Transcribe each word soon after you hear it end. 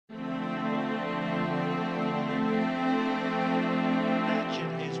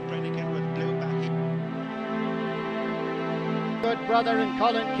Good Brother and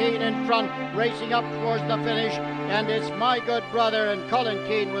Colin Keane in front, racing up towards the finish, and it's My Good Brother and Colin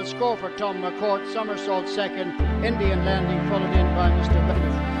Keane will score for Tom McCourt. Somersault second, Indian Landing followed in by Mr.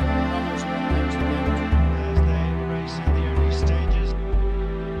 Bennett. Thomas next again as they race in the early stages.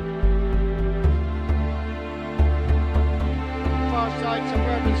 Far side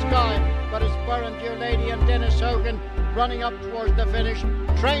Suburban Sky, but it's Burrenview Lady and Dennis Hogan running up towards the finish.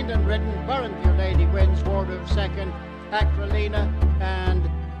 Trained and ridden, Burrenview Lady wins, Wardove second, Acrolina and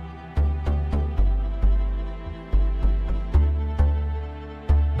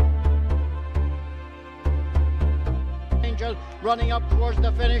Angel running up towards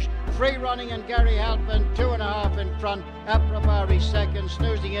the finish. Free running and Gary Halpin 2.5 in front. Aprabari second,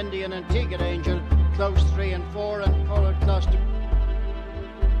 Snoozing Indian and Tegan Angel close 3 and 4, and Coloured Cluster.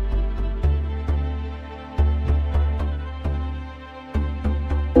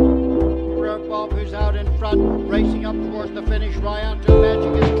 Bob, who's out in front, racing up towards the finish. Ryanto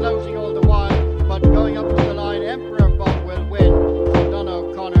Magic is closing all the